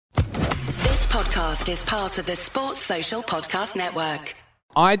podcast is part of the Sports Social Podcast Network.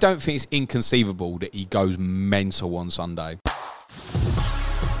 I don't think it's inconceivable that he goes mental on Sunday.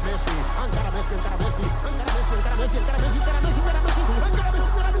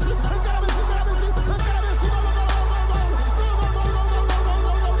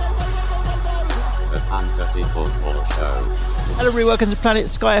 Fantasy Football Show. Hello everybody, welcome to Planet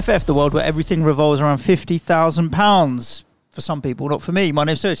SkyFF, the world where everything revolves around £50,000. For some people, not for me. My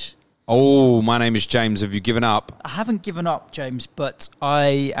name's Such. Oh, my name is James. Have you given up? I haven't given up, James, but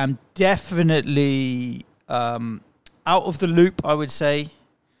I am definitely out of the loop, I would say.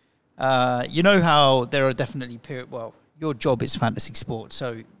 You know how there are definitely your job is fantasy sports,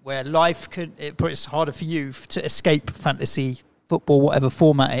 so where it's harder for you to escape fantasy football, whatever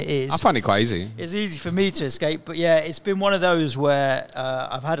format it is. I find it quite easy. It's easy for me to escape, but yeah, it's been one of those where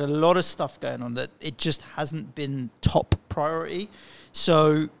I've had a lot of stuff going on that it just hasn't been top priority.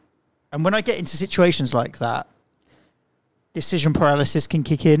 So, and when I get into situations like that, decision paralysis can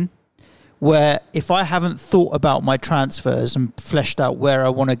kick in, where if I haven't thought about my transfers and fleshed out where I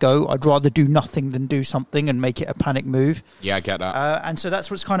want to go, I'd rather do nothing than do something and make it a panic move. Yeah, I get that. And so that's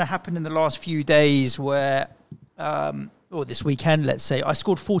what's kind of happened in the last few days where... or this weekend, let's say, I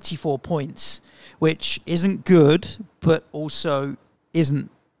scored 44 points, which isn't good, but also isn't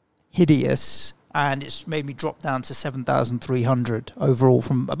hideous. And it's made me drop down to 7,300 overall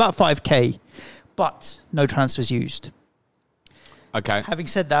from about 5k, but no transfers used. Okay. Having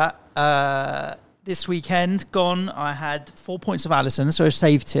said that, this weekend gone, I had 4 points of Alisson, so a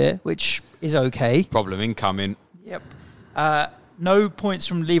save tier, which is okay. Problem incoming. Yep. No points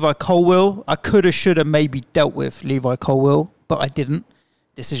from Levi Colwill. I coulda, shoulda, maybe dealt with Levi Colwill, but I didn't.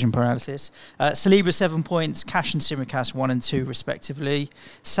 Decision paralysis. Saliba 7 points. Cash and Simicast 1 and 2 respectively.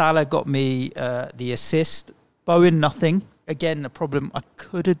 Salah got me the assist. Bowen nothing. Again, a problem I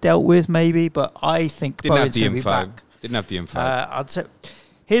could have dealt with maybe, but I think Bowen's going to be back. Didn't have the info. I'd say.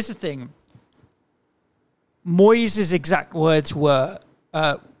 Here's the thing. Moyes' exact words were...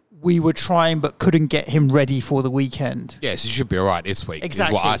 we were trying but couldn't get him ready for the weekend. Yes, he should be all right this week.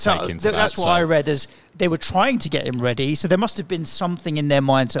 Exactly. Is what I take into that. That's what I read as they were trying to get him ready. So there must have been something in their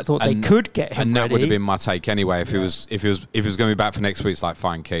minds that thought they could get him ready. And that would have been my take anyway. If he was going to be back for next week, it's like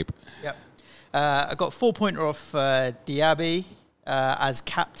fine, keep. Yep. I got 4-pointer off Diaby as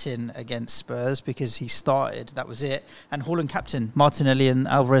captain against Spurs because he started. That was it. And Haaland captain, Martinelli and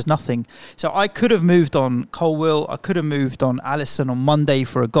Alvarez nothing. So I could have moved on Colwill. I could have moved on Alisson on Monday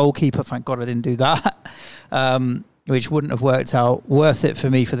for a goalkeeper. Thank God I didn't do that, which wouldn't have worked out worth it for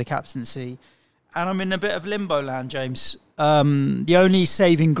me for the captaincy. And I'm in a bit of limbo land, James. The only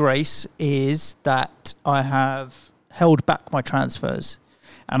saving grace is that I have held back my transfers.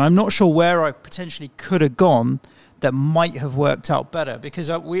 And I'm not sure where I potentially could have gone that might have worked out better,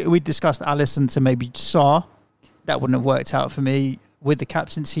 because we discussed Alisson to maybe Sarr. That wouldn't have worked out for me with the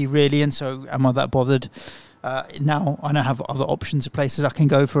captaincy, really, and so am I that bothered? Now I don't have other options of places I can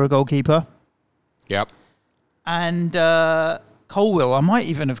go for a goalkeeper. Yep. And Colwill, I might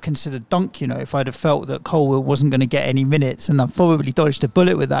even have considered Dunk, if I'd have felt that Colwill wasn't going to get any minutes, and I've probably dodged a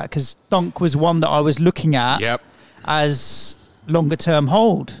bullet with that, because Dunk was one that I was looking at as longer-term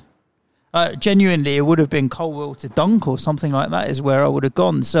hold. Genuinely, it would have been Colwill to Dunk or something like that is where I would have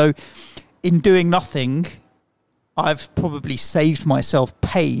gone. So in doing nothing, I've probably saved myself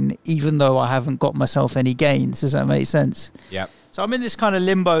pain, even though I haven't got myself any gains. Does that make sense? Yep. So I'm in this kind of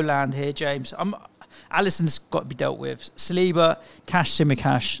limbo land here, James. Alisson's got to be dealt with. Saliba, Cash,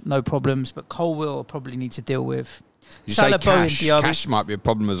 Simicast, no problems. But Colwill will probably need to deal with. You say Cash. Cash might be a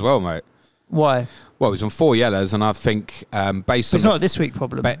problem as well, mate. Why? Well, he's on 4 yellows, and I think based on... It's not a this week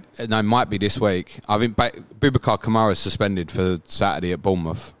problem. No, it might be this week. I think Boubacar Kamara is suspended for Saturday at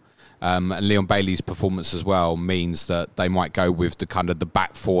Bournemouth. And Leon Bailey's performance as well means that they might go with the kind of the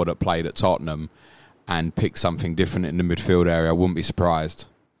back four that played at Tottenham and pick something different in the midfield area. I wouldn't be surprised.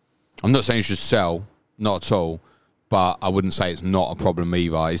 I'm not saying you should sell, not at all, but I wouldn't say it's not a problem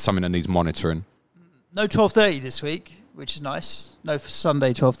either. It's something that needs monitoring. No 12:30 this week, which is nice. No, for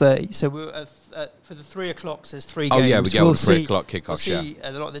Sunday 12:30. So we're for the 3 o'clock. There's 3 games. Oh yeah, we get all the 3 o'clock kickoffs. We'll see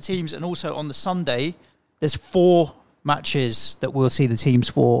a lot of the teams, and also on the Sunday, there's 4 matches that we'll see the teams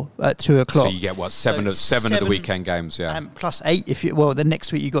for at 2 o'clock. So you get what seven of the weekend games, yeah, and plus 8 if you. Well, the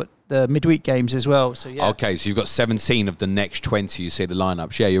next week you got the midweek games as well. So yeah. Okay, so you've got 17 of the next 20. You see the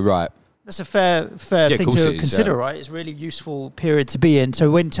lineups. Yeah, you're right. That's a fair thing to consider, right? It's a really useful period to be in.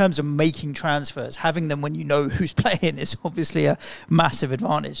 So in terms of making transfers, having them when you know who's playing is obviously a massive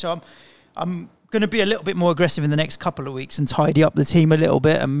advantage. So I'm going to be a little bit more aggressive in the next couple of weeks and tidy up the team a little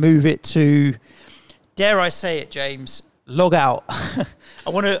bit and move it to, dare I say it, James, log out. I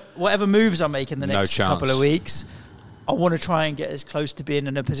want to, whatever moves I make in the next couple of weeks, I want to try and get as close to being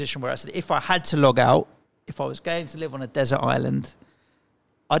in a position where I said, if I had to log out, if I was going to live on a desert island,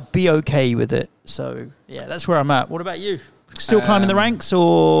 I'd be okay with it. So, yeah, that's where I'm at. What about you? Still climbing the ranks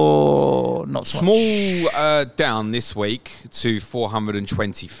or not so much? Small down this week to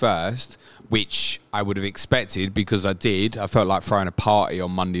 421st, which I would have expected because I felt like throwing a party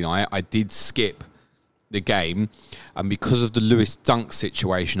on Monday night. I did skip the game. And because of the Lewis Dunk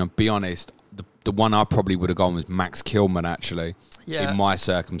situation, I'll be honest, the one I probably would have gone was Max Kilman, actually, in my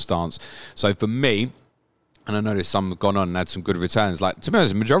circumstance. So for me, and I know there's some have gone on and had some good returns. Like, to be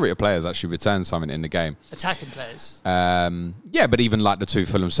honest, the majority of players actually returned something in the game. Attacking players. Yeah, but even like the two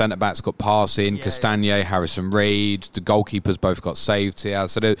Fulham centre-backs got passing, Castagna, Harrison Reed, the goalkeepers both got saved here.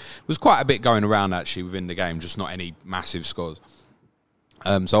 So there was quite a bit going around, actually, within the game, just not any massive scores.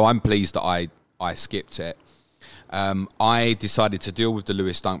 So I'm pleased that I skipped it. I decided to deal with the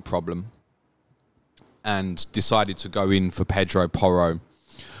Lewis Dunk problem and decided to go in for Pedro Porro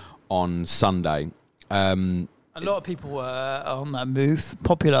on Sunday. A lot of people were on that move.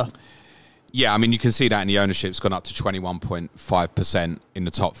 Popular. Yeah, I mean, you can see that in the ownership's gone up to 21.5% in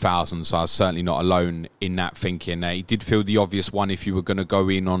the top 1,000, so I was certainly not alone in that thinking. He did feel the obvious one if you were going to go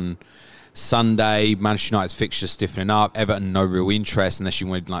in on Sunday. Manchester United's fixture stiffening up. Everton, no real interest unless you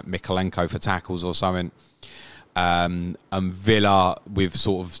wanted like Mikalenko for tackles or something. And Villa with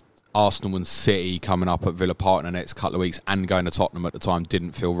sort of Arsenal and City coming up at Villa Park in the next couple of weeks and going to Tottenham at the time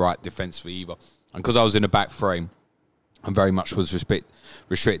didn't feel right defensively either. And because I was in a back three, I very much was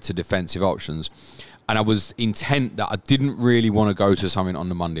restricted to defensive options. And I was intent that I didn't really want to go to something on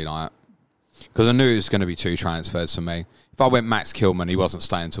the Monday night because I knew it was going to be two transfers for me. If I went Max Kilman, he wasn't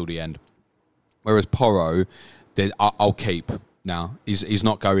staying until the end. Whereas Porro, I'll keep now. He's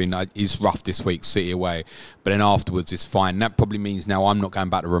not going. He's rough this week, City away. But then afterwards, it's fine. That probably means now I'm not going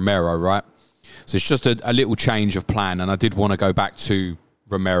back to Romero, right? So it's just a little change of plan. And I did want to go back to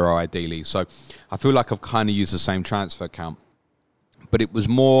Romero ideally. So I feel like I've kind of used the same transfer account. But it was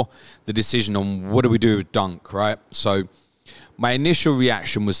more the decision on what do we do with Dunk, right? So my initial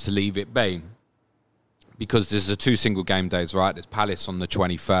reaction was to leave it be. Because there's the two single game days, right? There's Palace on the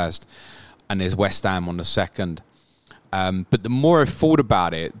 21st and there's West Ham on the 2nd. But the more I thought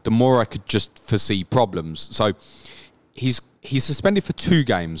about it, the more I could just foresee problems. So he's suspended for 2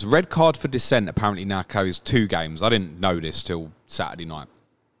 games. Red card for dissent apparently now carries 2 games. I didn't know this till Saturday night.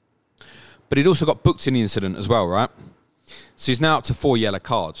 But he'd also got booked in the incident as well, right? So he's now up to 4 yellow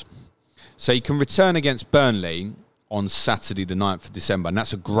cards. So he can return against Burnley on Saturday the 9th of December. And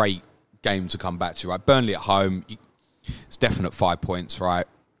that's a great game to come back to, right? Burnley at home, it's definite 5 points, right?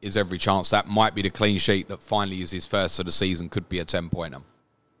 Is every chance that might be the clean sheet that finally is his first of the season, could be a 10-pointer.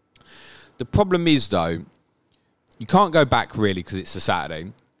 The problem is, though, you can't go back really because it's a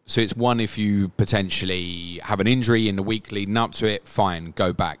Saturday. So it's one if you potentially have an injury in the week leading up to it, fine,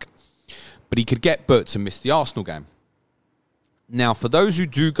 go back. But he could get booked and miss the Arsenal game. Now, for those who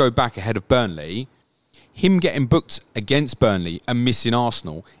do go back ahead of Burnley, him getting booked against Burnley and missing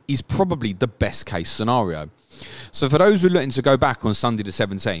Arsenal is probably the best case scenario. So for those who are looking to go back on Sunday the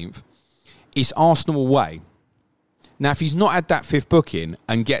 17th, it's Arsenal away. Now, if he's not had that 5th booking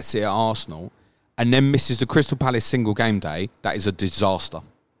and gets it at Arsenal and then misses the Crystal Palace single game day, that is a disaster.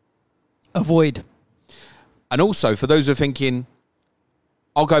 Avoid. And also, for those who are thinking,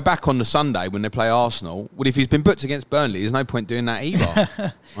 I'll go back on the Sunday when they play Arsenal. Well, if he's been booked against Burnley, there's no point doing that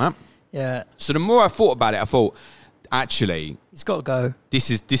either. Right? Yeah. So the more I thought about it, I thought, actually, he's got to go. This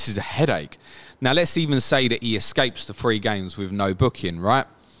is a headache. Now, let's even say that he escapes the 3 games with no booking, right?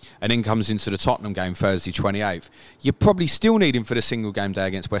 And then comes into the Tottenham game Thursday 28th. You probably still need him for the single game day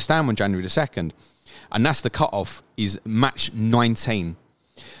against West Ham on January the 2nd. And that's the cut-off, is match 19.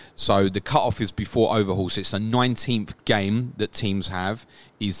 So the cut-off is before overhaul. So it's the 19th game that teams have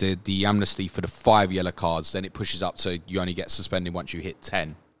is the amnesty for the 5 yellow cards. Then it pushes up to you only get suspended once you hit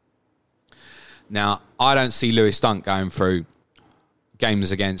 10. Now, I don't see Lewis Dunk going through games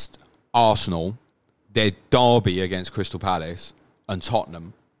against Arsenal, their derby against Crystal Palace and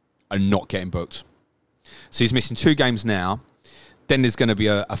Tottenham, and not getting booked. So he's missing 2 games now. Then there's going to be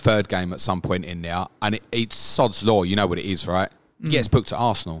a 3rd game at some point in there. And it's sod's law. You know what it is, right? He gets booked at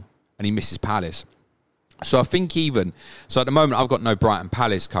Arsenal and he misses Palace. So I think so at the moment I've got no Brighton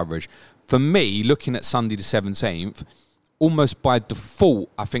Palace coverage. For me, looking at Sunday the 17th, almost by default,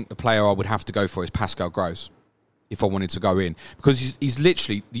 I think the player I would have to go for is Pascal Gross if I wanted to go in. Because he's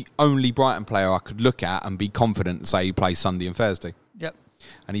literally the only Brighton player I could look at and be confident and say he plays Sunday and Thursday. Yep.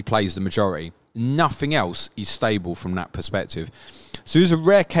 And he plays the majority. Nothing else is stable from that perspective. So there's a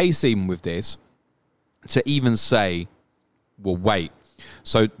rare case even with this to even say will wait.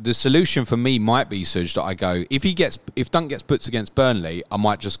 So the solution for me might be, Suj, that I go, if Dunk gets put against Burnley, I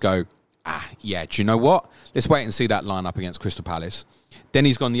might just go, do you know what? Let's wait and see that lineup against Crystal Palace. Then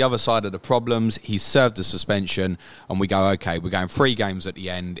he's gone the other side of the problems. He's served a suspension, and we go, okay, we're going 3 games at the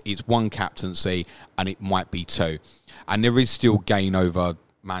end. It's 1 captaincy, and it might be 2. And there is still gain over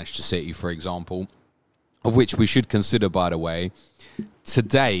Manchester City, for example, of which we should consider, by the way.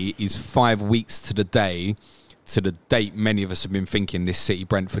 Today is 5 weeks to the date many of us have been thinking this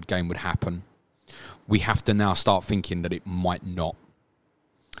City-Brentford game would happen. We have to now start thinking that it might not.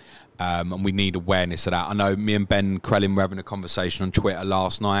 And we need awareness of that. I know me and Ben Crellin were having a conversation on Twitter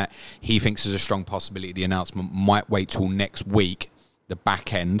last night. He thinks there's a strong possibility the announcement might wait till next week, the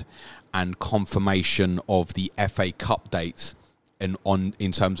back end, and confirmation of the FA Cup dates and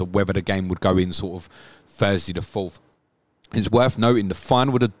in terms of whether the game would go in sort of Thursday the 4th. It's worth noting the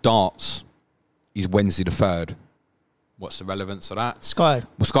final of the darts is Wednesday the 3rd. What's the relevance of that? Sky.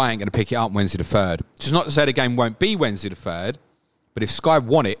 Well, Sky ain't going to pick it up Wednesday the 3rd. It's not to say the game won't be Wednesday the 3rd, but if Sky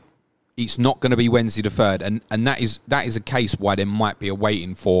want it, it's not going to be Wednesday the 3rd. And that is a case why there might be a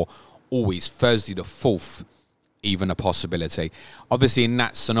waiting for always Thursday the 4th, even a possibility. Obviously, in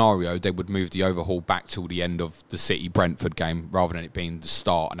that scenario, they would move the overhaul back till the end of the City-Brentford game rather than it being the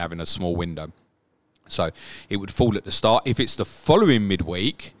start and having a small window. So it would fall at the start. If it's the following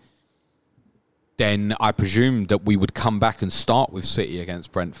midweek, then I presume that we would come back and start with City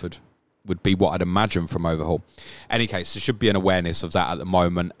against Brentford, would be what I'd imagine from overhaul. Any case, there should be an awareness of that at the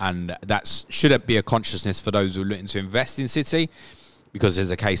moment, and should it be a consciousness for those who are looking to invest in City, because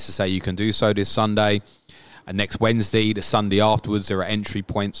there's a case to say you can do so this Sunday, and next Wednesday, the Sunday afterwards, there are entry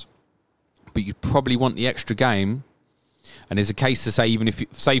points, but you probably want the extra game, and there's a case to say, even if,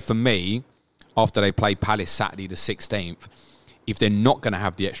 say for me, after they play Palace Saturday the 16th, if they're not going to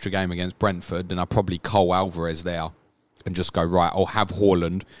have the extra game against Brentford, then I'll probably Cole Alvarez there and just go, right, I'll have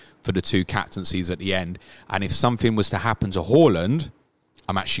Haaland for the 2 captaincies at the end. And if something was to happen to Haaland,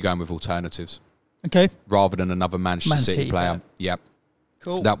 I'm actually going with alternatives. Okay. Rather than another Manchester City player. Yep.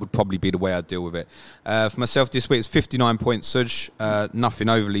 Cool. That would probably be the way I'd deal with it. For myself this week, it's 59 points, Suj. Nothing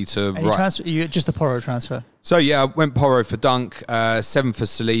overly to write. You just a Porro transfer? So, yeah, I went Porro for Dunk, 7 for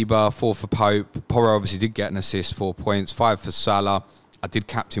Saliba, 4 for Pope. Porro obviously did get an assist, 4 points, 5 for Salah. I did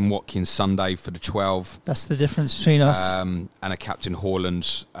captain Watkins Sunday for the 12. That's the difference between us. And a captain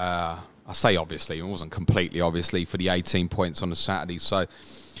Haaland, I say obviously, it wasn't completely obviously, for the 18 points on the Saturday. So,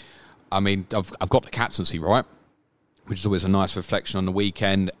 I mean, I've got the captaincy right, which is always a nice reflection on the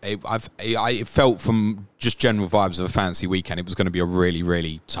weekend. I felt from just general vibes of a fancy weekend, it was going to be a really,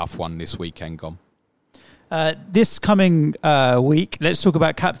 really tough one this weekend gone. This coming week, let's talk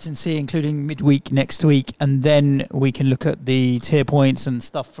about captaincy, including midweek next week, and then we can look at the tier points and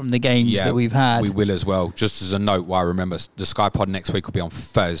stuff from the games that we've had. We will as well. Just as a note, I remember the Sky Pod next week will be on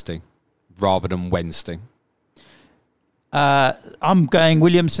Thursday rather than Wednesday. I'm going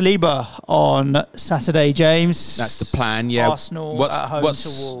William Saliba on Saturday, James. That's the plan, yeah. Arsenal at home to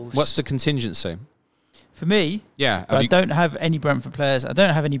Wolves. What's the contingency? For me, I don't have any Brentford players. I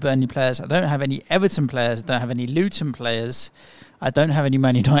don't have any Burnley players. I don't have any Everton players. I don't have any Luton players. I don't have any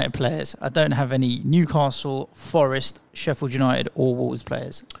Man United players. I don't have any Newcastle, Forest, Sheffield United or Wolves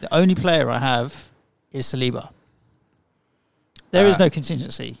players. The only player I have is Saliba. There is no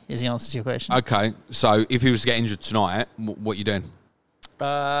contingency, is the answer to your question. Okay, so if he was to get injured tonight, what are you doing?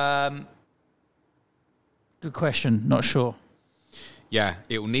 Good question. Not sure. Yeah,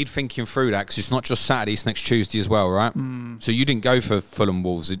 it will need thinking through that because it's not just Saturday, it's next Tuesday as well, right? So you didn't go for Fulham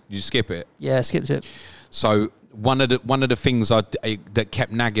Wolves, you skip it? Yeah, I skipped it. So one of the things that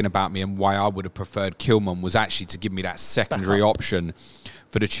kept nagging about me and why I would have preferred Kilman was actually to give me that secondary option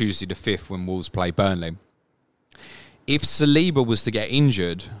for the Tuesday the 5th when Wolves play Burnley. If Saliba was to get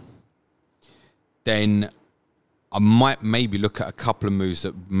injured, then I might maybe look at a couple of moves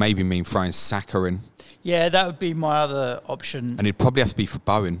that maybe mean throwing Saka in. Yeah, that would be my other option. And it'd probably have to be for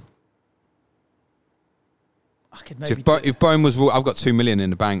Bowen. I could maybe if Bowen was ruled, I've got 2 million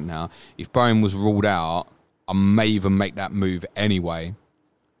in the bank now. If Bowen was ruled out, I may even make that move anyway.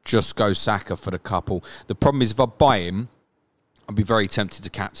 Just go Saka for the couple. The problem is if I buy him, I'd be very tempted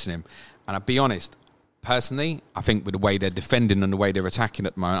to captain him. And I'll be honest, personally, I think with the way they're defending and the way they're attacking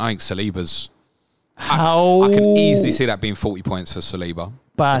at the moment, I think Saliba's... I can easily see that being 40 points for Saliba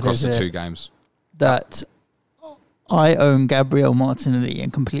across the 2 games. That I own Gabriel Martinelli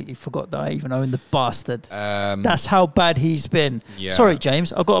and completely forgot that I even own the bastard. That's how bad he's been. Yeah. Sorry,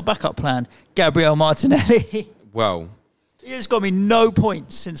 James, I've got a backup plan. Gabriel Martinelli. Well... He has got me no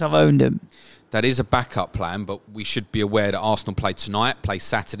points since I've owned him. That is a backup plan, but we should be aware that Arsenal play tonight, play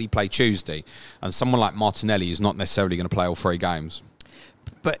Saturday, play Tuesday. And someone like Martinelli is not necessarily going to play all 3 games.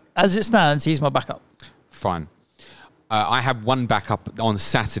 But as it stands, he's my backup. Fine. I have one backup on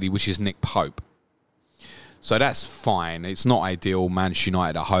Saturday, which is Nick Pope. So that's fine. It's not ideal, Manchester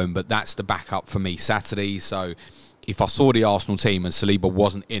United at home, but that's the backup for me Saturday. So if I saw the Arsenal team and Saliba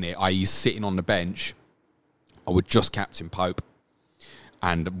wasn't in it, i.e. sitting on the bench, I would just captain Pope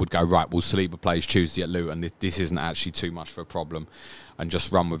and would go, right, well, Saliba plays Tuesday at Luton. This isn't actually too much of a problem, and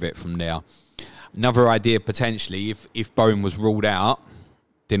just run with it from there. Another idea, potentially, if Bowen was ruled out,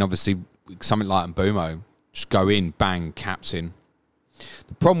 then obviously something like Mbeumo, just go in, bang, captain.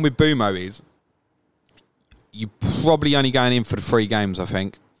 The problem with Mbeumo is you're probably only going in for the 3 games, I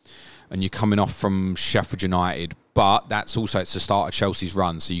think, and you're coming off from Sheffield United. But that's also, it's the start of Chelsea's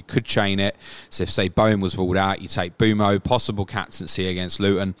run, so you could chain it. So if, say, Bowen was ruled out, you take Mbeumo, possible captaincy against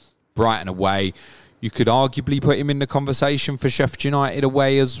Luton, Brighton away. You could arguably put him in the conversation for Sheffield United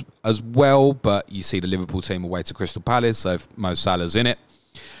away as well, but you see the Liverpool team away to Crystal Palace, so if Mo Salah's in it.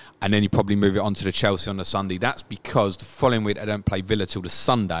 And then you probably move it on to the Chelsea on the Sunday. That's because the following week they don't play Villa till the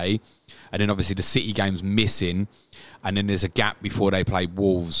Sunday, and then obviously the City game's missing, and then there's a gap before they play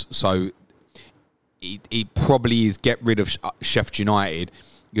Wolves. So it probably is get rid of Sheffield United.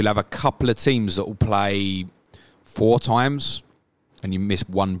 You'll have a couple of teams that will play 4 times, and you miss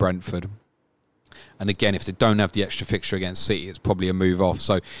 1 Brentford. And again, if they don't have the extra fixture against City, it's probably a move off.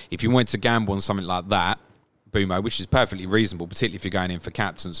 So if you went to gamble on something like that, Mbeumo, which is perfectly reasonable, particularly if you're going in for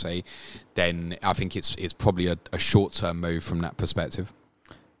captaincy, then I think it's probably a short-term move from that perspective.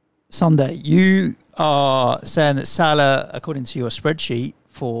 Sunday, you are saying that Salah, according to your spreadsheet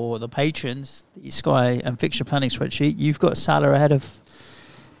for the patrons, the Sky and fixture planning spreadsheet, you've got Salah ahead of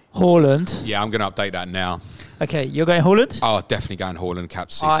Haaland. Yeah, I'm going to update that now. Okay, you're going Haaland? Oh, definitely going Haaland,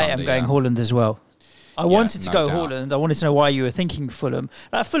 captaincy I Sunday, am going Haaland as well. I wanted to go Haaland. I wanted to know why you were thinking Fulham.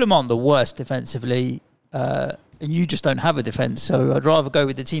 Fulham aren't the worst defensively. And you just don't have a defence, so I'd rather go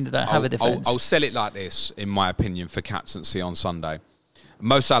with the team that don't have a defence. I'll sell it like this, in my opinion, for captaincy on Sunday.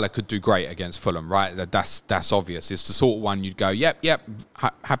 Mo Salah could do great against Fulham, right? That's obvious. It's the sort of one you'd go, yep,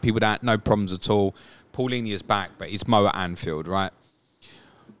 happy with that, no problems at all. Paulini is back, but it's Mo at Anfield, right?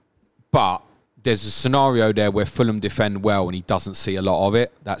 But there's a scenario there where Fulham defend well and he doesn't see a lot of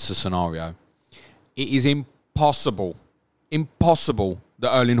it. That's the scenario. It is impossible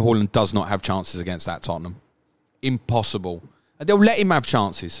that Erling Haaland does not have chances against that Tottenham. Impossible. And they'll let him have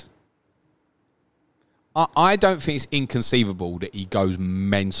chances. I don't think it's inconceivable that he goes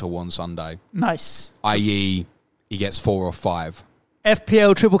mental on Sunday. Nice. I.e., he gets 4 or 5.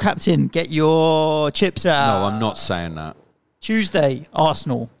 FPL triple captain, get your chips out. No, I'm not saying that. Tuesday,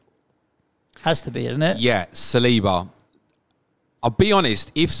 Arsenal. Has to be, isn't it? Yeah, Saliba. I'll be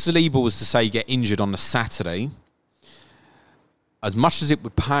honest, if Saliba was to, say, get injured on a Saturday, as much as it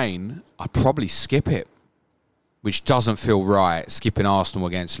would pain, I'd probably skip it, which doesn't feel right, skipping Arsenal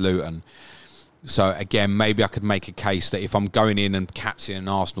against Luton. So, again, maybe I could make a case that if I'm going in and captaining an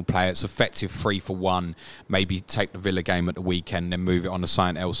Arsenal player, it's effective 3 for 1, maybe take the Villa game at the weekend, then move it on to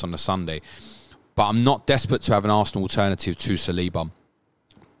something else on the Sunday. But I'm not desperate to have an Arsenal alternative to Saliba.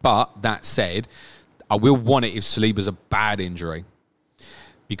 But, that said, I will want it if Saliba's a bad injury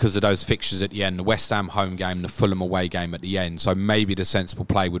because of those fixtures at the end, the West Ham home game, the Fulham away game at the end. So maybe the sensible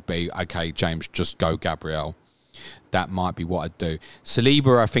play would be, okay, James, just go Gabriel. That might be what I'd do.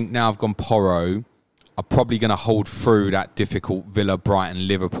 Saliba, I think now I've gone Porro, are probably going to hold through that difficult Villa, Brighton,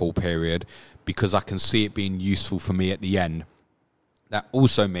 Liverpool period because I can see it being useful for me at the end. That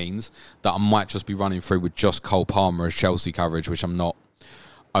also means that I might just be running through with just Cole Palmer as Chelsea coverage, which I'm not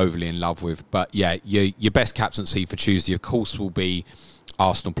overly in love with. But yeah, your best captaincy for Tuesday, of course, will be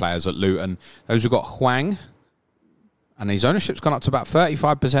Arsenal players at Luton. Those who've got Hwang, and his ownership's gone up to about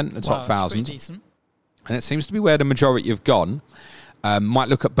 35% in the top 1,000. Decent. And it seems to be where the majority have gone. Might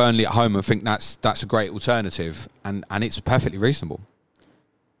look at Burnley at home and think that's a great alternative, and it's perfectly reasonable.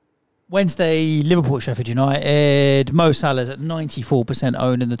 Wednesday, Liverpool, Sheffield United. Mo Salah's at 94%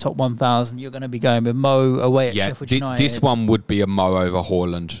 owned in the top 1,000. You're going to be going with Mo away at Sheffield United. This one would be a Mo over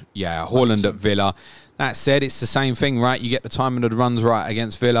Haaland. Yeah, Haaland at Villa. That said, it's the same thing, right? You get the timing of the runs right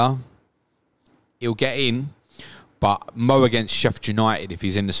against Villa, he'll get in. But Mo against Sheffield United, if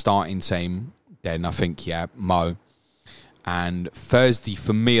he's in the starting team, then I think, yeah, Mo. And Thursday,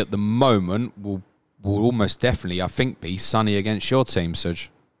 for me at the moment, will almost definitely, I think, be Sonny against your team, Suj.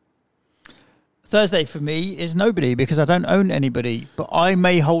 Thursday for me is nobody because I don't own anybody, but I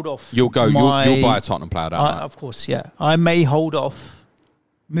may hold off. You'll buy a Tottenham player, don't you? Of course, yeah. I may hold off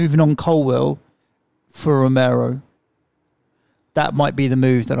moving on Colwell for Romero. that might be the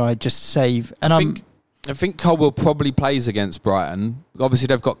move that I just save. And I think Colwell probably plays against Brighton. Obviously,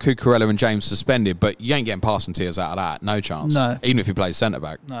 they've got Cucurella and James suspended, but you ain't getting Parson Tears out of that. No chance. No. Even if he plays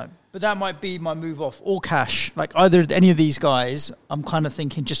centre-back. No. But that might be my move off. Or Cash. Like either any of these guys, I'm kind of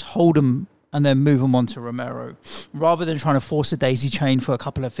thinking just hold them and then move them on to Romero. Rather than trying to force a daisy chain for a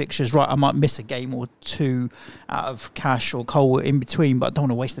couple of fixtures. Right, I might miss a game or two out of Cash or Colwell in between, but I don't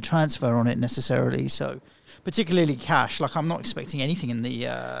want to waste the transfer on it necessarily. So, particularly Cash. Like, I'm not expecting anything in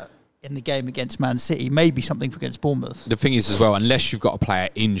the game against Man City, maybe something against Bournemouth. The thing is as well, unless you've got a player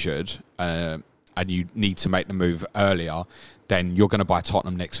injured and you need to make the move earlier, then you're going to buy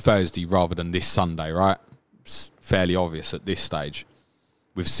Tottenham next Thursday rather than this Sunday, right? It's fairly obvious at this stage.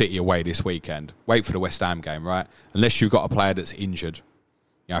 With City away this weekend. Wait for the West Ham game, right? Unless you've got a player that's injured.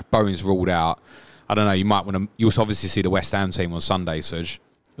 You know, if Bowen's ruled out, I don't know, you might want to... You'll obviously see the West Ham team on Sunday, Suj.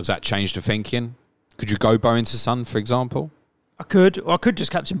 Does that change the thinking? Could you go Bowen to Son, for example? I could. Or I could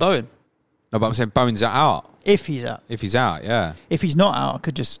just captain Bowen. No, but I'm saying Bowen's out. If he's out. If he's out, yeah. If he's not out, I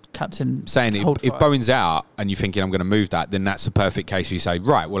could just captain... I'm saying if Bowen's out and you're thinking I'm going to move that, then that's the perfect case where you say,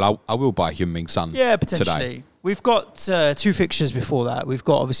 right, well, I will buy Heung-min Son potentially. Today. We've got 2 fixtures before that. We've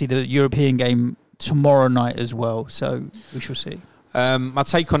got, obviously, the European game tomorrow night as well, so we shall see. My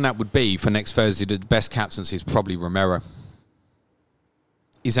take on that would be, for next Thursday, the best captaincy is probably Romero.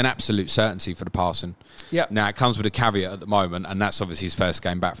 He's an absolute certainty for the passing. Yeah. Now, it comes with a caveat at the moment, and that's obviously his first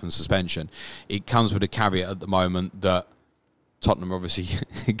game back from suspension. It comes with a caveat at the moment that Tottenham are obviously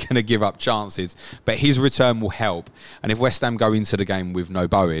going to give up chances, but his return will help. And if West Ham go into the game with no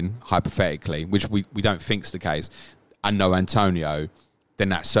Bowen, hypothetically, which we don't think's the case, and no Antonio, then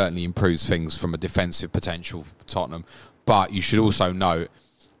that certainly improves things from a defensive potential for Tottenham. But you should also note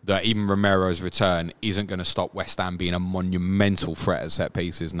that even Romero's return isn't going to stop West Ham being a monumental threat at set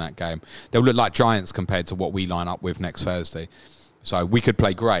pieces in that game. They'll look like giants compared to what we line up with next Thursday. So we could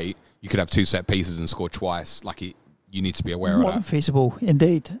play great. You could have 2 set pieces and score twice. You need to be aware of that. Feasible,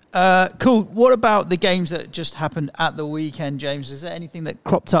 indeed. Cool. What about the games that just happened at the weekend, James? Is there anything that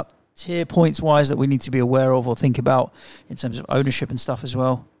cropped up tier points-wise that we need to be aware of or think about in terms of ownership and stuff as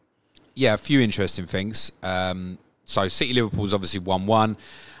well? Yeah, a few interesting things. So City-Liverpool is obviously 1-1.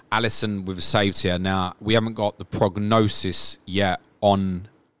 Alisson with a save here. Now, we haven't got the prognosis yet on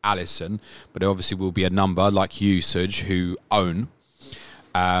Alisson, but there obviously will be a number like you, Suj, who own.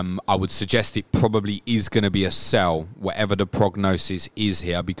 I would suggest it probably is going to be a sell, whatever the prognosis is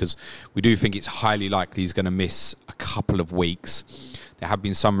here, because we do think it's highly likely he's going to miss a couple of weeks. There have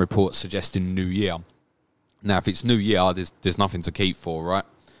been some reports suggesting New Year. Now, if it's New Year, there's nothing to keep for, right?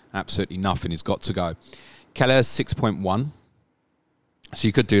 Absolutely nothing. He's got to go. Kelleher's 6.1. So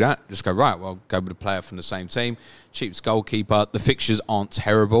you could do that. Just go, right, well, go with a player from the same team. Cheapest goalkeeper. The fixtures aren't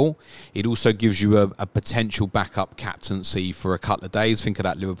terrible. It also gives you a potential backup captaincy for a couple of days. Think of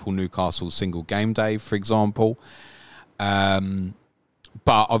that Liverpool-Newcastle single game day, for example. But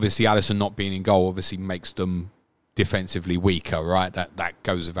obviously, Alisson not being in goal obviously makes them defensively weaker, right? That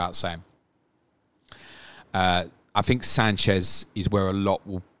goes without saying. I think Sanchez is where a lot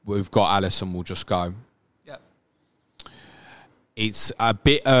we've got Alisson will just go. It's a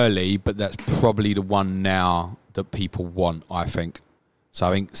bit early, but that's probably the one now that people want, I think. So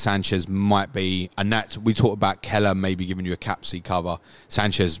I think Sanchez might be, and that's, we talked about Keller maybe giving you a capsy cover.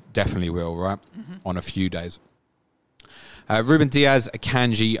 Sanchez definitely will, right? Mm-hmm. On a few days. Ruben Diaz,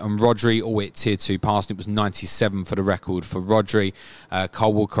 Akanji and Rodri all at tier 2 passing. It was 97 for the record for Rodri.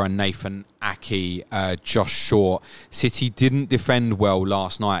 Kyle Walker and Nathan Ake, Josh Short. City didn't defend well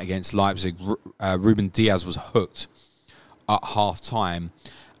last night against Leipzig. Ruben Diaz was hooked at half-time,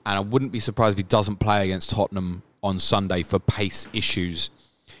 and I wouldn't be surprised if he doesn't play against Tottenham on Sunday for pace issues.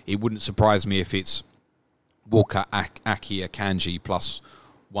 It wouldn't surprise me if it's Walker, Ake, Akanji plus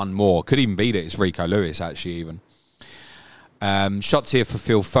one more. Could even be that it's Rico Lewis, actually, even. Shots here for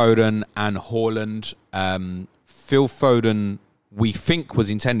Phil Foden and Haaland. Phil Foden, we think, was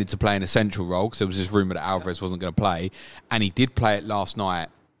intended to play in a central role because there was this rumour that Alvarez wasn't going to play, and he did play it last night.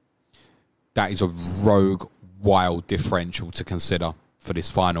 That is a rogue wild differential to consider for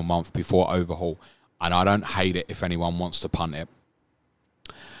this final month before overhaul, and I don't hate it if anyone wants to punt it.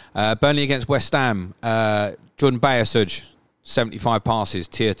 Burnley against West Ham. Jordan Bayasuj, 75 passes,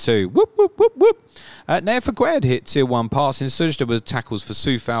 tier 2. Whoop, whoop, whoop, whoop. Nefer Gued hit tier 1 passing. Suj, there were tackles for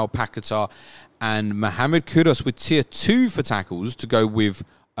Soufal, Paquetá, and Mohamed Kudus with tier 2 for tackles to go with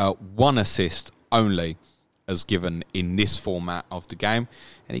 1 assist only as given in this format of the game.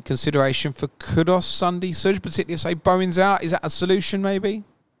 Any consideration for Kudus Sunday, Suj, particularly say Bowen's out? Is that a solution maybe?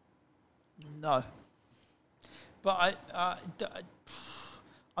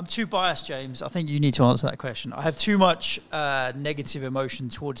 I'm too biased, James. I think you need to answer that question. I have too much negative emotion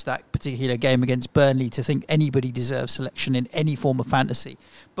towards that particular game against Burnley to think anybody deserves selection in any form of fantasy.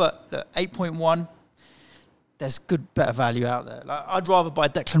 But look, 8.1, there's better value out there. Like, I'd rather buy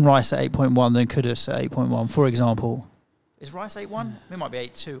Declan Rice at 8.1 than Kudus at 8.1, for example. Is Rice 8.1? It might be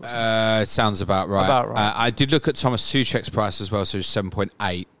 8.2. It sounds about right. I did look at Thomas Souček's price as well, so it's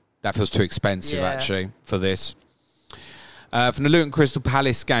 7.8. That feels too expensive, actually, for this. From the Luton Crystal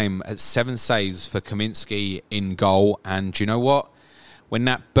Palace game, at 7 saves for Kaminsky in goal. And do you know what? When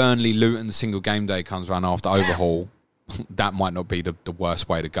that Burnley-Luton single game day comes around after overhaul, that might not be the worst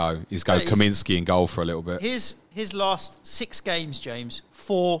way to go, is go Kaminsky in goal for a little bit. His last 6 games, James,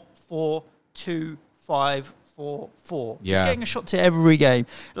 4, 4, 2, 5, 4, 4. Yeah. He's getting a shot to every game.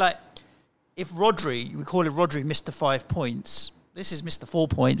 Like, if Rodri, we call it Rodri, Mr. 5 points, this is Mr. 4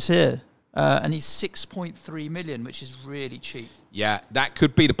 points here. And he's 6.3 million, which is really cheap. Yeah, that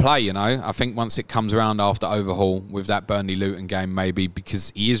could be the play, you know. I think once it comes around after overhaul with that Burnley-Luton game, maybe,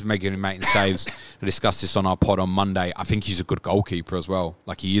 because he is making saves. I discussed this on our pod on Monday. I think he's a good goalkeeper as well.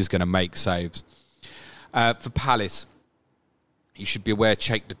 Like, he is going to make saves. For Palace, you should be aware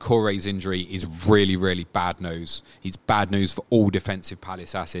Cheikh Doucouré's injury is really, really bad news. It's bad news for all defensive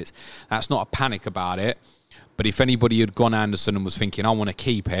Palace assets. That's not a panic about it. But if anybody had gone Anderson and was thinking, I want to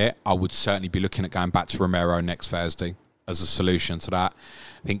keep it, I would certainly be looking at going back to Romero next Thursday as a solution to that.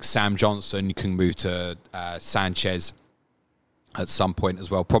 I think Sam Johnson, you can move to Sanchez at some point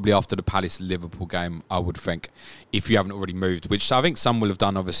as well. Probably after the Palace-Liverpool game, I would think, if you haven't already moved, which I think some will have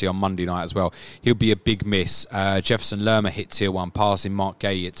done, obviously, on Monday night as well. He'll be a big miss. Jefferson Lerma hit Tier 1 passing. Mark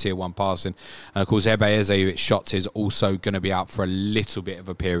Gay hit Tier 1 passing. And, of course, Ebeeze, who hit shots, is also going to be out for a little bit of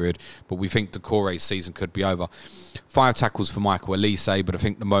a period. But we think Doucouré's season could be over. 5 tackles for Michael Elise, but I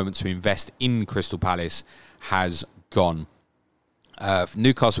think the moment to invest in Crystal Palace has gone.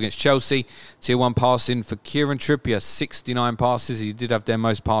 Newcastle against Chelsea, Tier 1 passing for Kieran Trippier, 69 passes. He did have their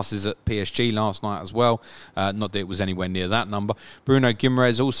most passes at PSG last night as well. Not that it was anywhere near that number. Bruno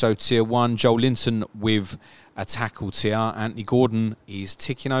Guimaraes also Tier 1. Joel Linton with a tackle tier. Anthony Gordon is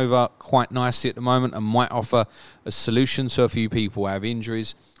ticking over quite nicely at the moment and might offer a solution to a few people who have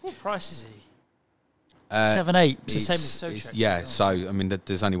injuries. What price is he? 7.8. It's the same as Souček. Yeah, so, I mean,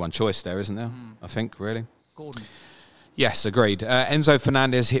 there's only one choice there, isn't there? I think, really. Gordon. Yes, agreed. Enzo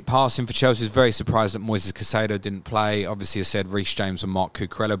Fernandez hit passing for Chelsea. Is very surprised that Moises Caicedo didn't play. Obviously, I said Reece James and Mark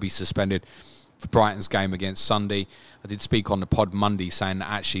Cucurella be suspended for Brighton's game against Sunday. I did speak on the pod Monday saying that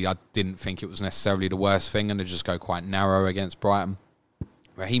actually I didn't think it was necessarily the worst thing and to just go quite narrow against Brighton.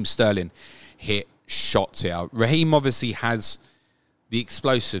 Raheem Sterling hit shots here. Raheem obviously has the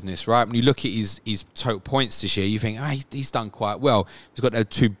explosiveness, right? When you look at his total points this year, you think, he's done quite well. He's got those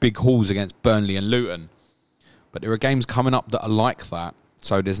 2 big hauls against Burnley and Luton. But there are games coming up that are like that.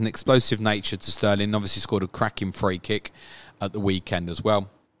 So there's an explosive nature to Sterling. Obviously scored a cracking free kick at the weekend as well.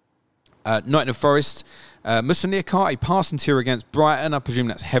 Nottingham Forest, Moussa Niakhaté passing tier against Brighton. I presume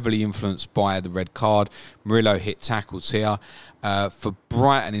that's heavily influenced by the red card. Murillo hit tackles here. For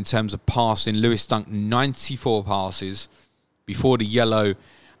Brighton, in terms of passing, Lewis Dunk, 94 passes before the yellow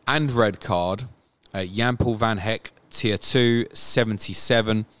and red card. Jan-Paul van Hecke, tier 2,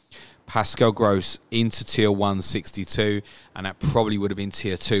 77. Pascal Gross into tier 1, 62, and that probably would have been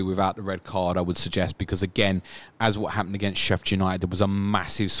tier 2 without the red card, I would suggest, because again, as what happened against Sheffield United, there was a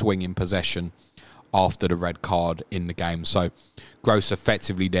massive swing in possession after the red card in the game. So Gross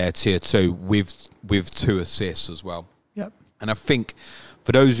effectively there, tier 2, with 2 assists as well. Yep. And I think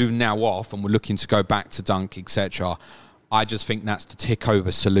for those who are now off and we're looking to go back to Dunk, etc., I just think that's the tick over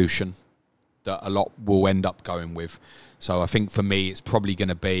solution that a lot will end up going with. So I think for me, it's probably going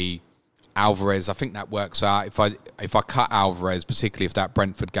to be Alvarez. I think that works out. If I cut Alvarez, particularly if that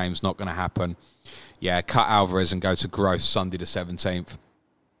Brentford game's not going to happen, cut Alvarez and go to Gross Sunday the 17th.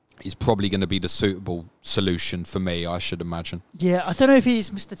 Is probably going to be the suitable solution for me, I should imagine. Yeah, I don't know if he's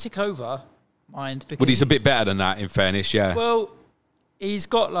Mr. Tick Over, mind. But he's a bit better than that, in fairness, yeah. Well, he's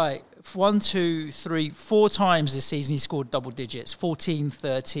got 1, 2, 3, 4 times this season he scored double digits, 14,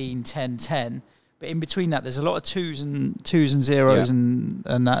 13, 10, 10. But in between that, there's a lot of twos and zeros and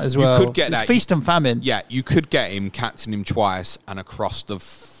that as well. You could get that. It's feast and famine. Yeah, you could get him, captain him twice, and across the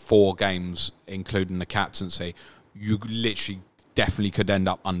 4 games, including the captaincy, you literally definitely could end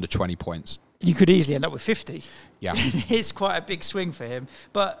up under 20 points. You could easily end up with 50. Yeah. It's quite a big swing for him.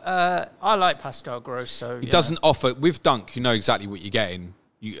 But I like Pascal Gross. So it doesn't offer... With Dunk, you know exactly what you're getting.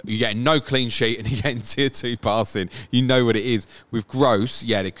 You're getting no clean sheet and you're getting tier 2 passing. You know what it is. With Gross,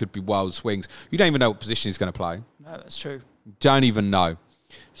 there could be wild swings. You don't even know what position he's going to play. No, that's true. Don't even know.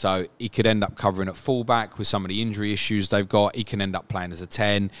 So he could end up covering at fullback with some of the injury issues they've got. He can end up playing as a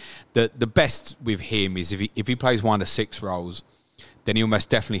 10. The best with him is if he plays 1 to 6 roles, then he almost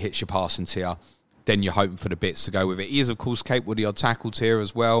definitely hits your passing tier. Then you're hoping for the bits to go with it. He is, of course, capable of the odd tackle tier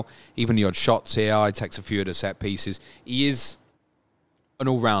as well, even the odd shot tier. He takes a few of the set pieces. He is an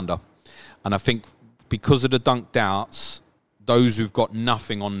all-rounder. And I think because of the dunk doubts, those who've got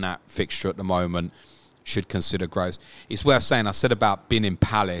nothing on that fixture at the moment should consider Gross. It's worth saying, I said about being in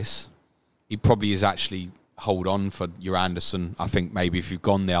Palace, he probably is actually hold on for your Anderson. I think maybe if you've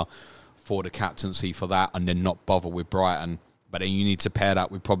gone there for the captaincy for that and then not bother with Brighton, but then you need to pair that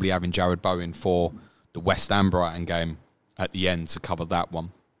with probably having Jared Bowen for the West Ham Brighton game at the end to cover that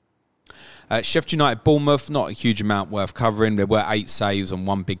one. Sheffield United, Bournemouth, not a huge amount worth covering. There were 8 saves and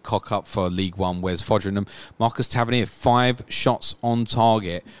 1 big cock-up for League One, Wes Foderingham. Marcus Tavernier, 5 shots on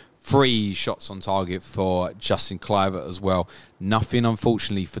target. 3 shots on target for Justin Kluivert as well. Nothing,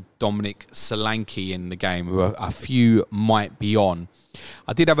 unfortunately, for Dominic Solanke in the game, who a few might be on.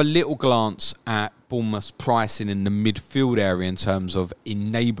 I did have a little glance at Bournemouth's pricing in the midfield area in terms of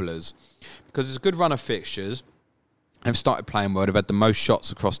enablers, because it's a good run of fixtures. They've started playing well. They've had the most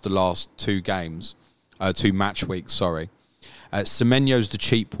shots across the last 2 match weeks, sorry. Semenyo's the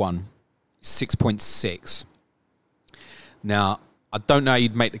cheap one, 6.6. Now, I don't know how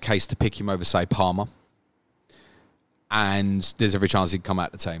you'd make the case to pick him over, say, Palmer. And there's every chance he'd come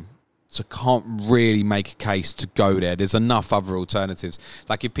out the team. So can't really make a case to go there. There's enough other alternatives.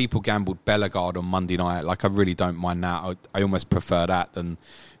 Like if people gambled Bellegarde on Monday night, like I really don't mind that. I almost prefer that than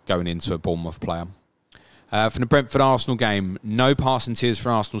going into a Bournemouth player. From the Brentford-Arsenal game, no passing tiers for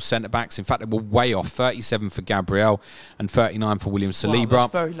Arsenal centre-backs. In fact, they were way off. 37 for Gabriel and 39 for William Saliba. Wow,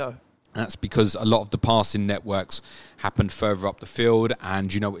 that's very low. That's because a lot of the passing networks happened further up the field,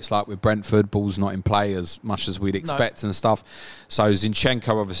 and you know what it's like with Brentford, ball's not in play as much as we'd expect and stuff. So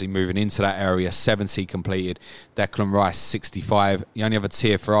Zinchenko obviously moving into that area, 70 completed. Declan Rice, 65. The only other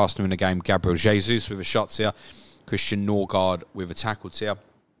tier for Arsenal in the game, Gabriel Jesus with a shot tier, Christian Norgard with a tackle tier.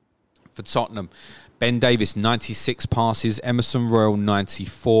 For Tottenham, Ben Davis, 96 passes, Emerson Royal,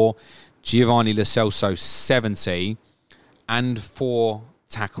 94, Giovanni Lo Celso, 70, and 4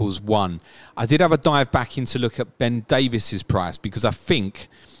 tackles, 1. I did have a dive back in to look at Ben Davis's price, because I think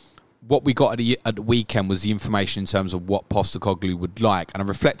what we got at the weekend was the information in terms of what Postecoglou would like. And I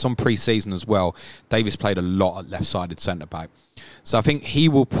reflect on pre-season as well. Davis played a lot at left-sided centre-back. So I think he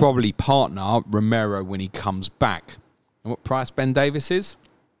will probably partner Romero when he comes back. And what price Ben Davis is?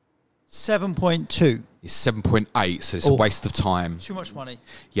 7.2. It's 7.8, so it's a waste of time. Too much money.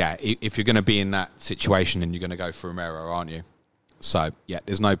 Yeah, if you're going to be in that situation, then you're going to go for Romero, aren't you? So, yeah,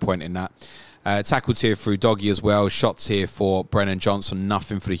 there's no point in that. Tackle tier through Doggy as well. Shots here for Brennan Johnson.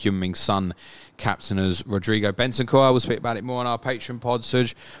 Nothing for the Heung-min Son captainers. Rodrigo Bentancur, we'll speak about it more on our Patreon pod.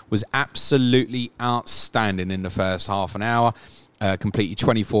 Serge was absolutely outstanding in the first half an hour. Completed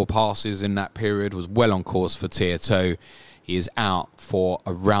 24 passes in that period. Was well on course for tier 2. He is out for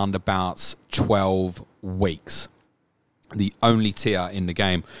around about 12 weeks. The only tier in the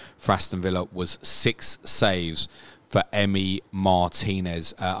game for Aston Villa was 6 saves for Emi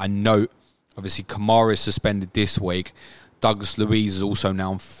Martinez. I note, obviously, Kamara is suspended this week. Douglas Luiz is also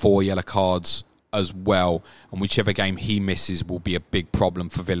now on 4 yellow cards as well. And whichever game he misses will be a big problem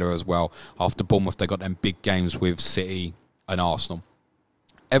for Villa as well. After Bournemouth, they got them big games with City and Arsenal.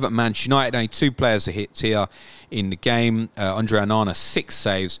 Everton, Manchester United, only 2 players to hit tier in the game. Andre Onana, 6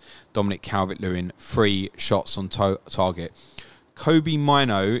 saves. Dominic Calvert-Lewin, 3 shots on target. Kobe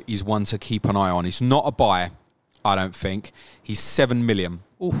Mino is one to keep an eye on. He's not a buy, I don't think. He's 7 million.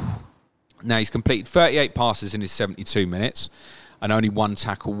 Oof. Now, he's completed 38 passes in his 72 minutes and only 1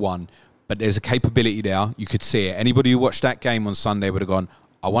 tackle, 1. But there's a capability there. You could see it. Anybody who watched that game on Sunday would have gone,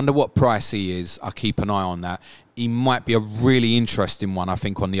 I wonder what price he is. I'll keep an eye on that. He might be a really interesting one, I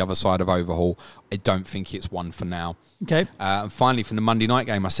think, on the other side of Overhaul. I don't think it's one for now. Okay. And finally, from the Monday night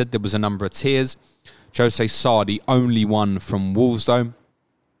game, I said there was a number of tiers. Jose Sarr, the only one from Wolves, though,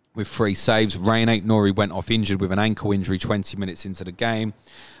 with 3 saves. Rain Aït-Nouri went off injured with an ankle injury 20 minutes into the game.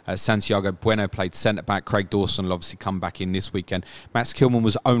 Santiago Bueno played centre-back. Craig Dawson will obviously come back in this weekend. Max Kilman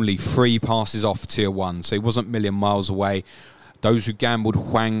was only 3 passes off tier 1, so he wasn't a million miles away. Those who gambled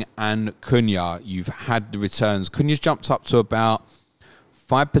Hwang and Cunha, you've had the returns. Cunha's jumped up to about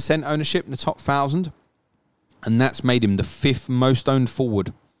 5% ownership in the top 1,000, and that's made him the 5th most owned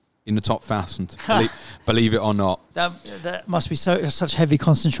forward in the top 1,000, believe it or not. That must be such heavy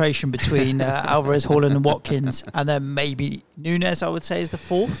concentration between Alvarez, Haaland and Watkins, and then maybe Núñez, I would say, is the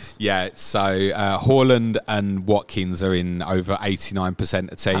 4th. Yeah, so Haaland and Watkins are in over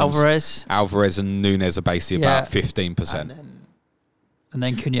 89% of teams. Alvarez and Núñez are basically about 15%. And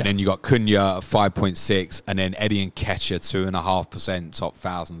then Cunha. And then you got Cunha at 5.6, and then Eddie and Ketcher 2.5% top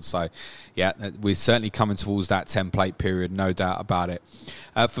 1,000. So, yeah, we're certainly coming towards that template period, no doubt about it.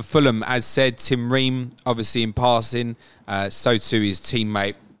 For Fulham, as said, Tim Ream, obviously in passing. So too his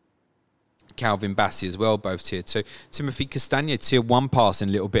teammate Calvin Bassey as well, both tier 2. Timothy Castagna, tier 1 passing,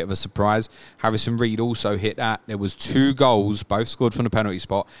 a little bit of a surprise. Harrison Reed also hit that. There was 2 goals, both scored from the penalty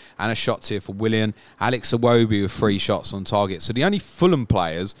spot, and a shot tier for Willian. Alex Iwobi with 3 shots on target. So the only Fulham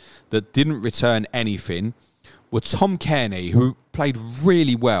players that didn't return anything were Tom Kearney, who played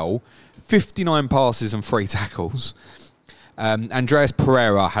really well, 59 passes and 3 tackles. Andreas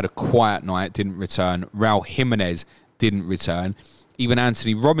Pereira had a quiet night, didn't return. Raul Jimenez didn't return. Even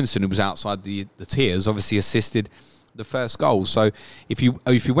Anthony Robinson, who was outside the tiers, obviously assisted the first goal. So if you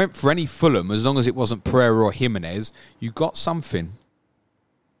went for any Fulham, as long as it wasn't Pereira or Jimenez, you got something.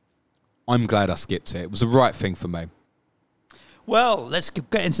 I'm glad I skipped it. It was the right thing for me. Well, let's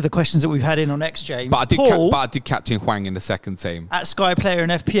get into the questions that we've had in on X, James. But I did captain Hwang in the second team. At Sky Player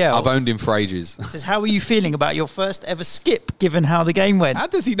and FPL. I've owned him for ages. Says, how are you feeling about your first ever skip, given how the game went? How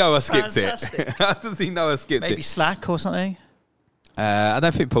does he know I skipped Fantastic. it? How does he know I skipped it? Maybe Slack or something? I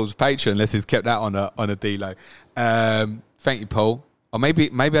don't think Paul's Patreon, unless he's kept that on a D-Lo. Thank you, Paul. Or maybe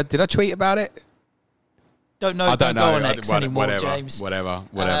did I tweet about it? Don't know. I don't know. Go on X anymore, James. Whatever.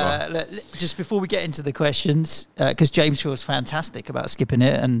 Just before we get into the questions, because James feels fantastic about skipping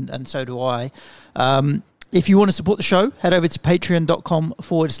it, and so do I. If you want to support the show, head over to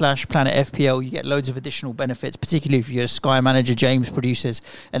patreon.com/planetfpl. You get loads of additional benefits, particularly if you're a Sky manager. James produces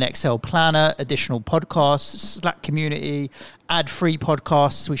an Excel planner, additional podcasts, Slack community, ad-free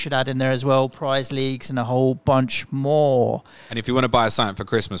podcasts we should add in there as well, prize leagues, and a whole bunch more. And if you want to buy us something for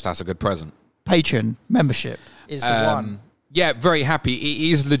Christmas, that's a good present. Patreon membership is the one. Yeah, very happy.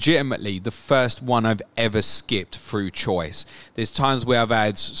 It is legitimately the first one I've ever skipped through choice. There's times where I've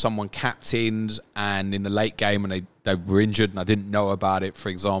had someone captained and in the late game and they were injured and I didn't know about it, for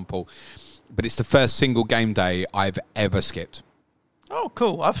example. But it's the first single game day I've ever skipped. Oh,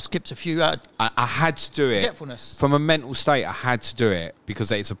 cool. I've skipped a few. I had to do it. Forgetfulness. From a mental state, I had to do it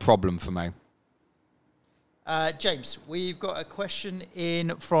because it's a problem for me. James, we've got a question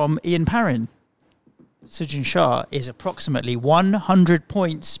in from Ian Parrin. Sujin Shah is approximately 100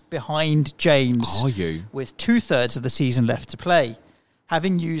 points behind James. Are you? With 2/3 of the season left to play,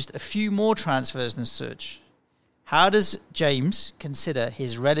 having used a few more transfers than Suj. How does James consider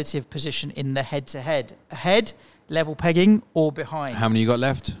his relative position in the head-to-head? Ahead, level pegging, or behind? How many you got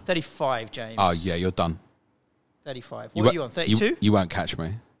left? 35, James. Oh, yeah, you're done. 35. What are you on, 32? You won't catch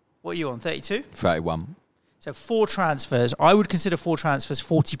me. What are you on, 32? 31. So 4 transfers. I would consider 4 transfers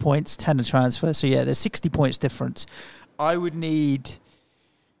 40 points, 10 a transfer. So, yeah, there's 60 points difference. I would need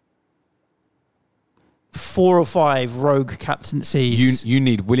 4 or 5 rogue captaincies. You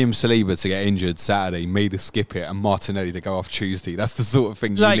need William Saliba to get injured Saturday, me to skip it, and Martinelli to go off Tuesday. That's the sort of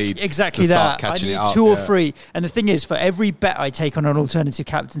thing you need exactly to start that. catching I need it up. 2 or 3. And the thing is, for every bet I take on an alternative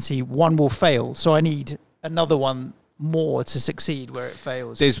captaincy, 1 will fail. So I need another one more to succeed where it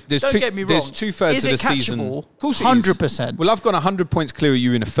fails. Don't get me wrong. There's 2/3 of the season. Of course, 100%. Well, I've got 100 points clear of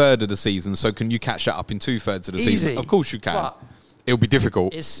you in a third of the season. So can you catch that up in 2/3 of the season? Of course you can. But it'll be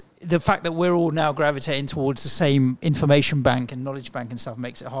difficult. It's the fact that we're all now gravitating towards the same information bank and knowledge bank and stuff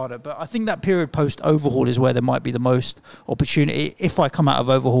makes it harder. But I think that period post overhaul is where there might be the most opportunity. If I come out of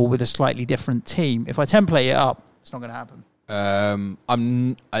overhaul with a slightly different team, if I template it up, it's not going to happen.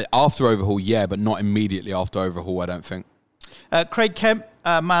 I'm after overhaul, yeah, but not immediately after overhaul. I don't think. Craig Kemp,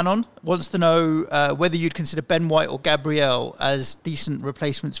 Manon, wants to know whether you'd consider Ben White or Gabriel as decent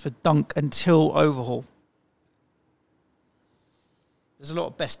replacements for Dunk until overhaul. There's a lot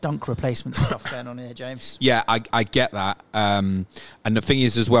of best Dunk replacement stuff going on here, James. Yeah, I get that. And the thing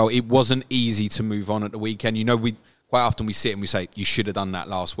is as well, it wasn't easy to move on at the weekend. You know, we quite often we sit and we say, you should have done that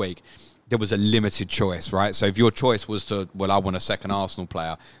last week. There was a limited choice, right? So if your choice was to, I want a second Arsenal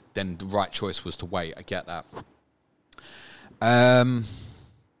player, then the right choice was to wait. I get that.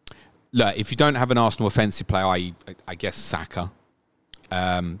 Look, if you don't have an Arsenal offensive player, I guess Saka.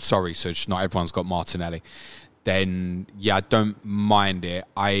 Sorry, Suj, not everyone's got Martinelli. Then, yeah, I don't mind it.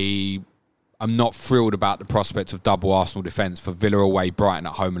 I'm not thrilled about the prospect of double Arsenal defence for Villa away, Brighton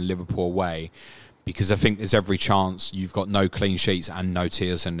at home and Liverpool away, because I think there's every chance you've got no clean sheets and no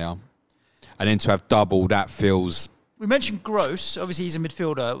tiers in there. And then to have double, that feels... We mentioned Gross. Obviously, he's a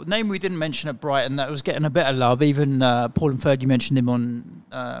midfielder. Name we didn't mention at Brighton that was getting a bit of love. Even Paul and Fergie mentioned him on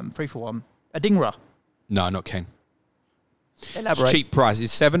 3-for-1. Adingra. No, not Kane. Elaborate. It's cheap price.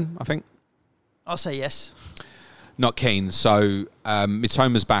 It's 7, I think. I'll say yes. Not keen. So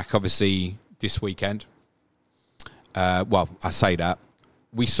Mitoma's back, obviously, this weekend. Well, I say that.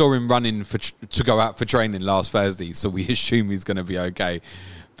 we saw him running to go out for training last Thursday, so we assume he's going to be okay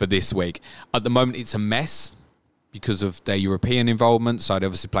for this week. At the moment, it's a mess because of their European involvement. So they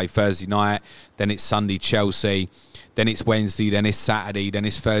obviously play Thursday night, then it's Sunday Chelsea, then it's Wednesday, then it's Saturday, then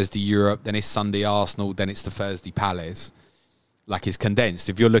it's Thursday Europe, then it's Sunday Arsenal, then it's the Thursday Palace. Like, it's condensed.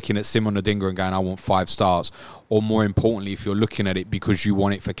 If you're looking at Simon Odingra and going, I want 5 starts, or more importantly, if you're looking at it because you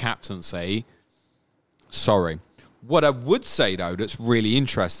want it for captaincy, sorry. What I would say, though, that's really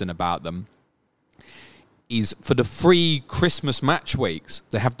interesting about them is for the 3 Christmas match weeks,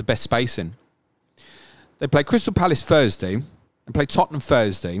 they have the best spacing. They play Crystal Palace Thursday, they play Tottenham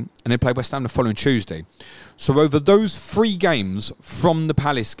Thursday, and they play West Ham the following Tuesday. So over those 3 games from the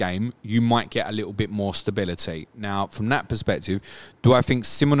Palace game, you might get a little bit more stability. Now, from that perspective, do I think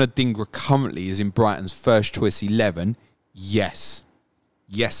Simon Odingra currently is in Brighton's first choice 11? Yes.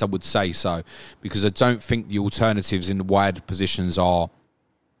 Yes, I would say so. Because I don't think the alternatives in the wide positions are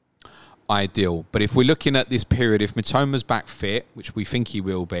ideal. But if we're looking at this period, if Mitoma's back fit, which we think he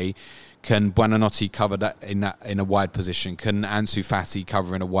will be, can Buonanotte cover that in a wide position? Can Ansu Fati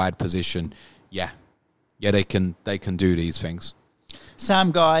cover in a wide position? Yeah, they can do these things.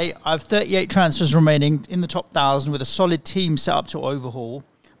 Sam Guy, I have 38 transfers remaining in the top 1,000 with a solid team set up to overhaul,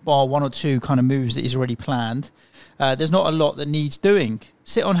 bar 1 or 2 kind of moves that he's already planned. There's not a lot that needs doing.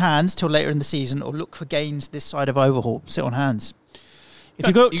 Sit on hands till later in the season or look for gains this side of overhaul. Sit on hands. If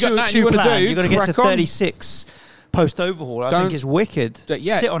you've got two planned, you've got to get to 36 post-overhaul. I think is wicked.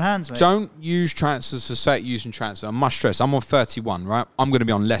 Sit on hands, mate. Don't use transfers for sake using transfer. I must stress, I'm on 31, right? I'm going to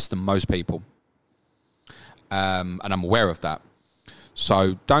be on less than most people. And I'm aware of that.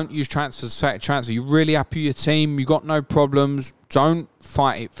 So don't use transfers for sake of transfer. You're really happy with your team. You got no problems. Don't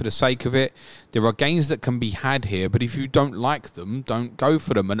fight it for the sake of it. There are gains that can be had here, but if you don't like them, don't go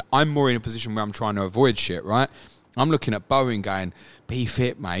for them. And I'm more in a position where I'm trying to avoid shit, right? I'm looking at Bowen going, be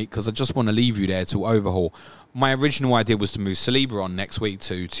fit, mate, because I just want to leave you there to overhaul. My original idea was to move Saliba on next week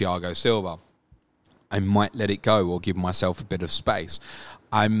to Thiago Silva. I might let it go or give myself a bit of space.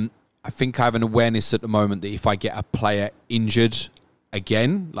 I think I have an awareness at the moment that if I get a player injured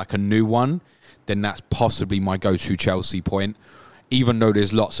again, like a new one, then that's possibly my go-to Chelsea point, even though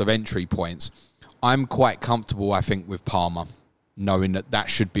there's lots of entry points. I'm quite comfortable, I think, with Palmer, knowing that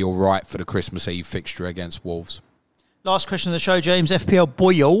should be all right for the Christmas Eve fixture against Wolves. Last question of the show, James. FPL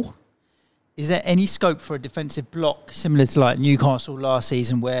Boyle. Is there any scope for a defensive block similar to like Newcastle last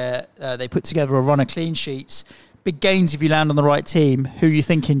season where they put together a run of clean sheets? Big gains if you land on the right team. Who are you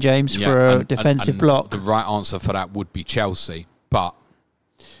thinking, James, for a defensive block? The right answer for that would be Chelsea. But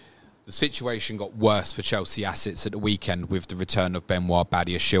the situation got worse for Chelsea assets at the weekend with the return of Benoit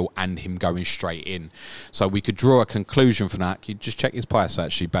Badiashile and him going straight in. So we could draw a conclusion from that. Could you just check his price,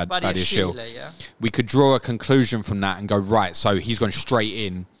 actually, Badiashile? Yeah. We could draw a conclusion from that and go, right, so he's gone straight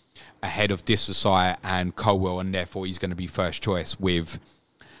in ahead of Disasai and Colwell, and therefore he's going to be first choice with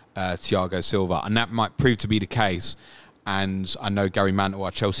Thiago Silva. And that might prove to be the case. And I know Gary Mantle,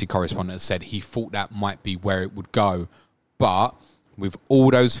 our Chelsea correspondent, said he thought that might be where it would go. But with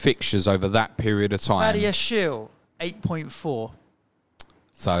all those fixtures over that period of time... Badiashile, 8.4.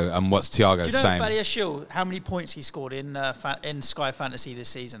 So, and what's Thiago saying? Badiashile, how many points he scored in Sky Fantasy this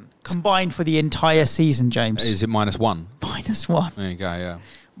season? Combined for the entire season, James. Is it -1? -1. There you go, yeah.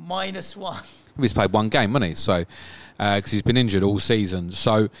 -1. He's played 1 game, hasn't he? So, because he's been injured all season.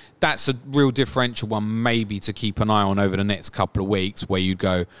 So that's a real differential one maybe to keep an eye on over the next couple of weeks, where you'd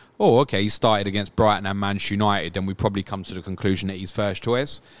go, oh, okay, he started against Brighton and Manchester United, then we probably come to the conclusion that he's first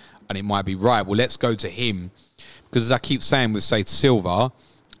choice. And it might be, right, well, let's go to him. Because as I keep saying with, say, Silva,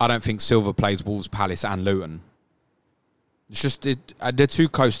 I don't think Silva plays Wolves, Palace and Luton. It's just, they're too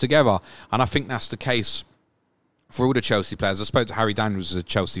close together. And I think that's the case for all the Chelsea players. I spoke to Harry Daniels, a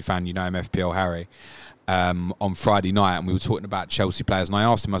Chelsea fan, you know him, FPL Harry, on Friday night, and we were talking about Chelsea players. And I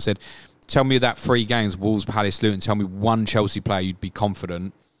asked him, I said, tell me that 3 games, Wolves, Palace, Luton, tell me one Chelsea player you'd be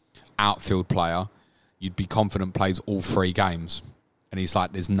confident, outfield player, you'd be confident plays all 3 games. And he's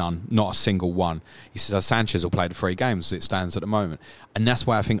like, there's none, not a single one. He says, Sanchez will play the 3 games as it stands at the moment. And that's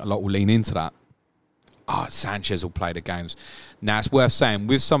why I think a lot will lean into that. Sanchez will play the games. Now, it's worth saying,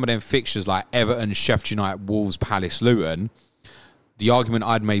 with some of them fixtures like Everton, Sheffield United, Wolves, Palace, Luton, the argument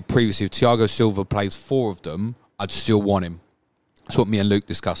I'd made previously, if Thiago Silva plays 4 of them, I'd still want him. That's what me and Luke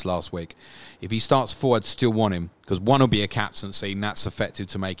discussed last week. If he starts 4, I'd still want him, because 1 will be a captaincy, and that's effective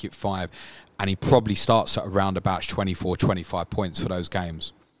to make it 5. And he probably starts at around about 24, 25 points for those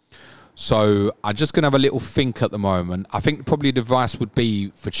games. So I'm just going to have a little think at the moment. I think probably the advice would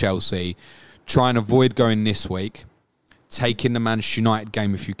be for Chelsea, try and avoid going this week. Take in the Manchester United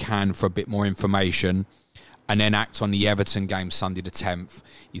game if you can for a bit more information. and then act on the Everton game Sunday the 10th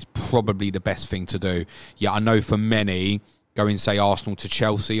is probably the best thing to do. Yeah, I know for many, going, say, Arsenal to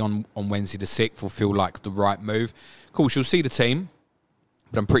Chelsea on Wednesday the 6th will feel like the right move. Of course, you'll see the team,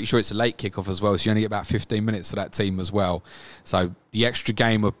 but I'm pretty sure it's a late kickoff as well, so you only get about 15 minutes to that team as well. So the extra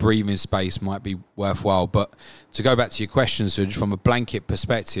game of breathing space might be worthwhile. But to go back to your question, Suj, from a blanket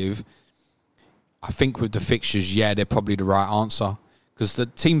perspective, I think with the fixtures, yeah, they're probably the right answer. Because the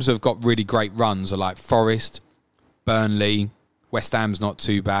teams that have got really great runs are like Forest, Burnley, West Ham's not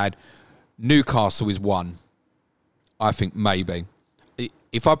too bad. Newcastle is one, I think, maybe.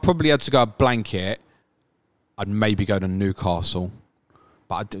 If I probably had to go a blanket, I'd maybe go to Newcastle.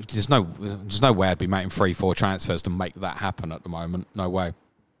 But there's no way I'd be making 3-4 transfers to make that happen at the moment. No way.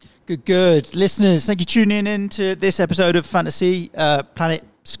 Good. Listeners, thank you for tuning in to this episode of Fantasy Planet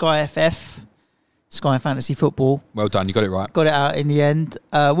SkyFF. Sky Fantasy Football. Well done, you got it right. Got it out in the end.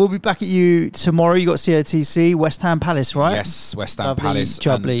 We'll be back at you tomorrow. You got COTC, West Ham Palace, right? Yes, West Ham Lovely, Palace.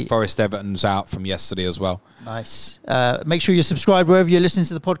 jubbly. And Forest Everton's out from yesterday as well. Nice. Make sure you're subscribed wherever you're listening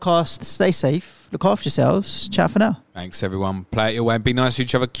to the podcast. Stay safe. Look after yourselves. Ciao for now. Thanks, everyone. Play it your way and be nice to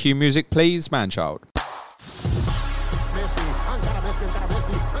each other. Cue music, please, man-child.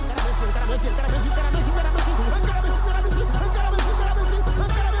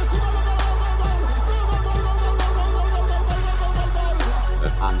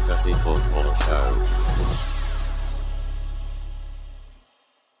 Fantasy Football Show.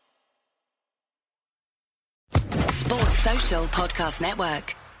 Sports Social Podcast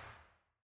Network.